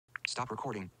Stop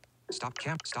recording. Stop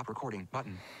recording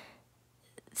button.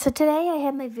 So today I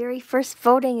had my very first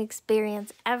voting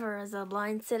experience ever as a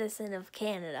blind citizen of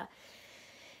Canada.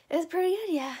 It was pretty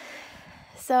good, yeah.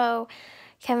 So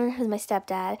Kevin, who's my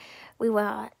stepdad, we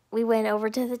went over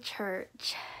to the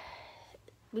church.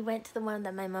 We went to the one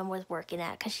that my mom was working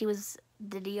at because she was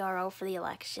the DRO for the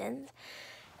elections.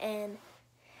 And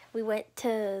we went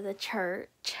to the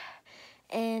church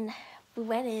and we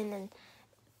went in and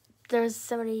there was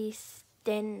somebody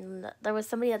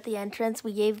at the entrance.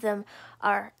 We gave them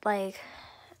I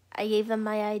gave them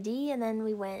my ID and then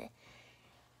we went.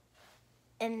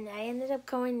 And I ended up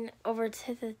going over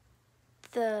to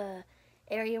the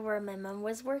area where my mom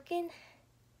was working.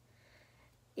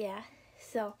 Yeah,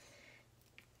 so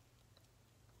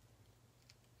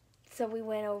we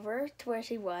went over to where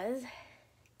she was,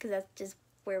 because that's just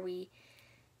where we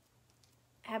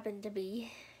happened to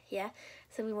be. Yeah,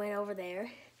 so we went over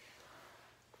there,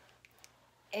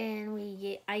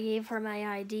 and I gave her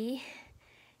my ID,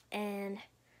 and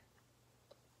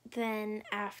then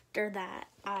after that,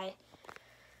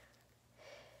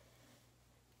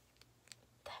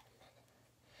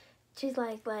 she's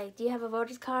like, do you have a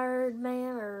voter's card,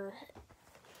 ma'am?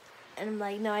 And I'm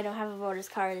like, no, I don't have a voter's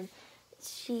card. And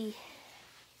she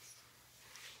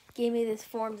gave me this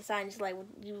form to sign. She's like,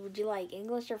 would you like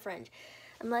English or French?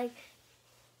 I'm like,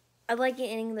 I'd like it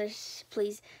in English,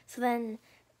 please. So then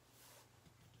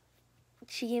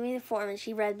she gave me the form and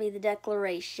she read me the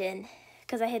declaration,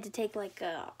 because I had to take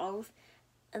a oath,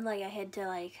 and I had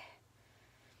to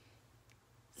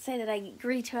say that I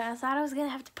agree to it. I thought I was gonna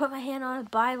have to put my hand on a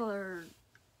Bible or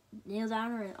kneel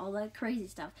down or all that crazy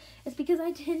stuff. It's because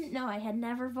I didn't know. I had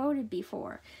never voted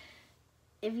before.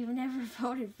 If you've never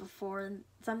voted before,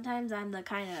 sometimes I'm the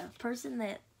kind of person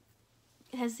that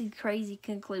has these crazy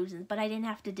conclusions, but I didn't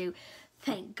have to do,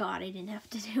 thank God I didn't have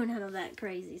to do none of that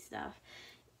crazy stuff.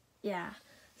 Yeah.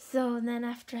 So then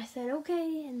after I said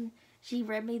okay, and she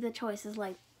read me the choices,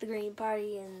 like the Green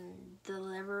Party and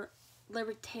the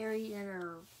Libertarian,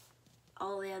 or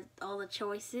all the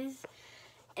choices,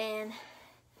 and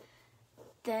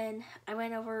then I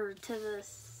went over to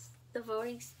the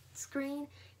voting screen.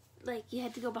 You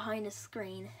had to go behind a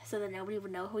screen so that nobody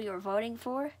would know who you were voting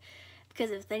for, because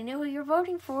if they knew who you're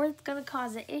voting for, it's gonna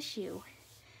cause an issue.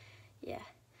 Yeah.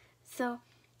 So,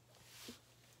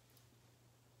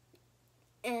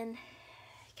 and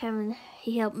Kevin,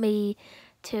 he helped me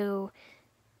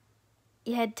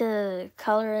you had to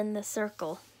color in the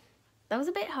circle. That was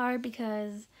a bit hard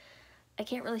because I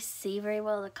can't really see very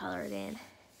well to color it in.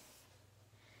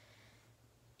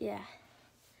 Yeah.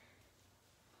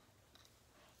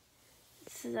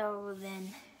 So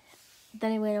then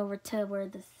I went over to where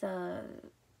this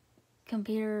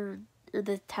computer, or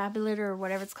the tabulator, or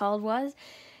whatever it's called, was,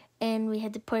 and we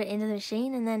had to put it into the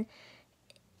machine, and then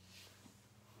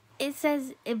it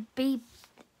says it beeped,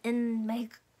 and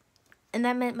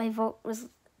that meant my vote was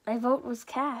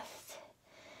cast.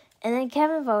 And then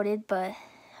Kevin voted, but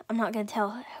I'm not gonna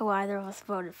tell who either of us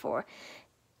voted for.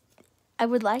 I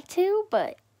would like to,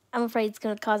 but I'm afraid it's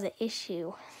gonna cause an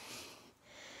issue.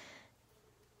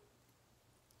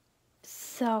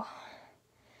 So,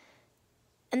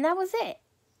 and that was it.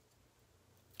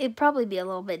 It'd probably be a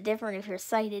little bit different if you're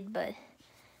sighted, but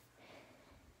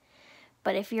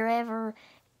if you're ever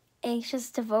anxious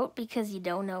to vote because you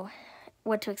don't know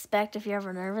what to expect, if you're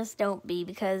ever nervous, don't be,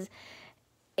 because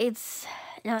it's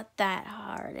not that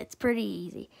hard. It's pretty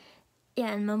easy.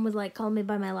 Yeah, and Mom would call me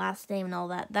by my last name and all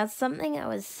that. That's something I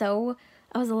was a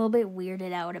little bit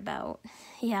weirded out about.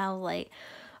 Yeah, I was like,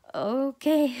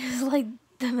 okay, it's like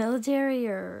the military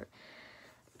or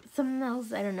something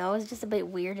else. I don't know. I was just a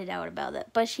bit weirded out about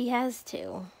that. But she had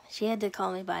to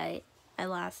call me by my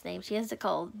last name. She has to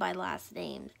call by last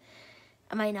names.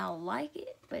 I might not like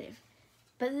it, but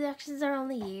elections are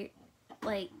only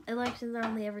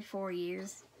every 4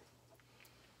 years.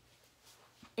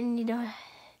 And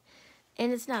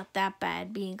and it's not that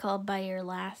bad being called by your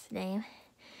last name.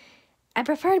 I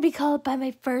prefer to be called by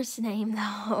my first name,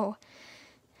 though.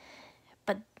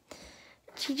 But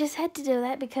she just had to do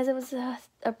that because it was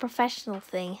a professional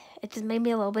thing. It just made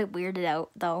me a little bit weirded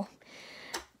out, though.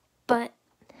 But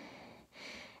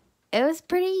it was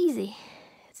pretty easy.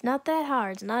 It's not that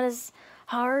hard. It's not as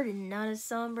hard and not as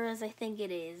somber as I think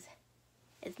it is.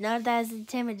 It's not as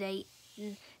intimidating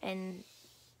and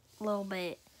a little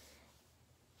bit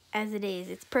as it is.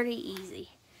 It's pretty easy.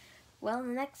 Well, the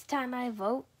next time I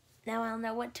vote, now I'll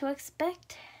know what to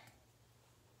expect.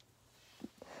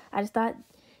 I just thought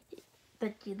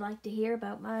that you'd like to hear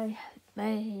about my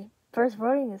first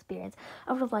voting experience.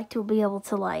 I would have liked to be able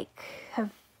to have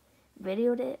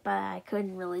videoed it, but I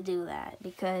couldn't really do that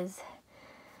because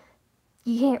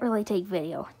you can't really take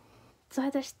video. So I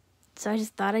just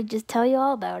thought I'd just tell you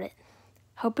all about it.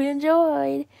 Hope you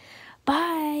enjoyed.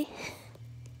 Bye.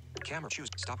 Camera choose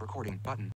stop recording button.